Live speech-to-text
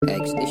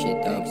X, this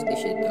shit dumps, this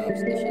shit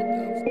dumps, this shit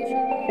dumps, this shit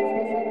dumps.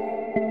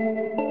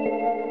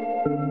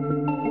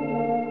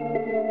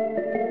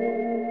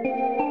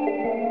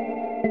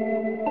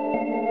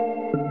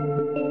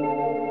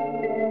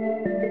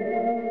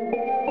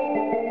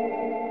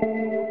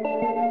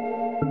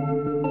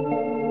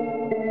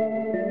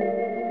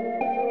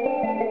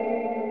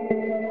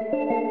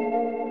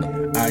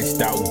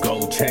 Iced out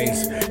gold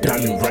chains,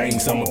 diamond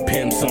rings, I'm a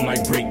pimp, some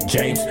like Rick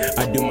James.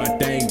 I do my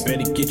thing,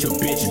 better get your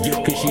bitch,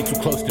 cause she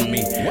too close to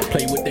me.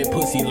 Play with that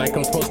pussy like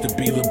I'm supposed to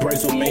be. Lil'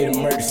 brazzo made a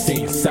murder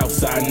scene.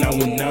 Southside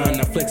 919,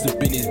 I flex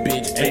up in this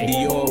bitch.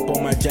 Dior up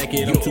on my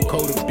jacket, I'm too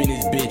cold up in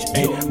this bitch.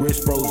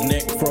 Wrist froze,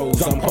 neck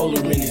froze, I'm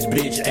polar in this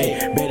bitch.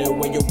 Better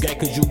wear your gat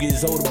cause you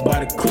get older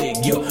by the click.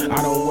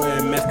 I don't wear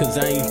a mask cause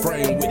I ain't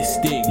frontin' with a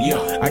stick.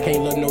 I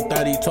can't let no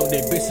thought he told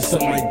that bitch to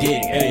suck my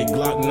dick.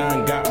 Glock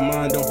 9 got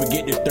mine, don't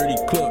forget the 30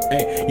 clip.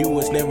 You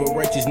was never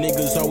righteous,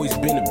 niggas always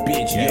been a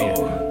bitch.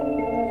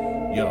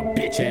 Yo,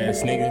 bitch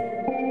ass nigga.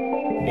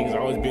 Niggas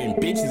always been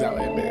bitches out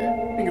there,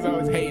 man. Niggas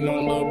always hating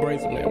on Lil'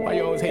 Brazzo, man. Why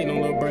you always hating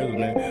on Lil' Brazzo,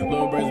 man?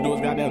 Lil' Brazzo do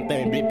his goddamn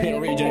thing, big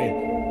pin Ray J.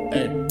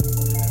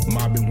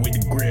 Mobbing with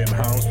the grip,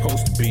 how I'm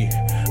supposed to be.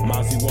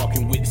 Mousy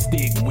walking with the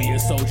stick, we a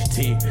soldier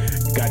team.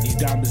 Got these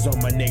diamonds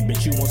on my neck,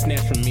 bitch, you won't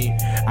snatch from me.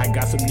 I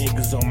got some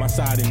niggas on my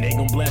side and they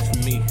gon'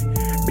 blaspheme me.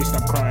 Bitch,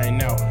 stop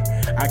crying out,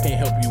 I can't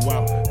help you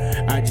out.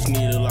 I just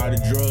need a lot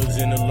of drugs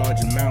in a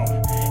large amount.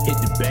 Hit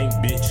the bank,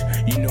 bitch,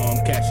 you know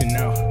I'm cashing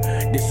out.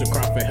 This a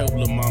cry for help,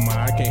 lil' mama,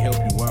 I can't help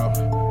you out.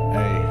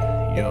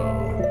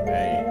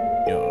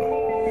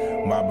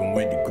 Mobbing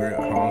with the grip,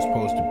 how I'm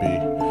supposed to be.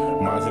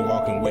 Mousy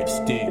walking with the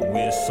stick,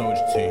 we a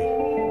soldier team.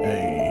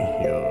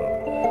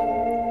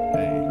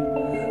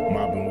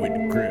 Mobbing with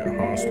the grip,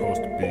 how I'm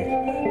supposed to be.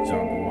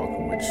 Zombie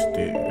walking with the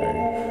stick,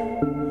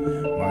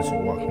 Mousy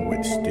walking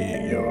with the stick,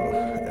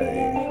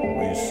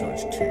 we a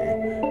soldier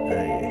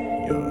team,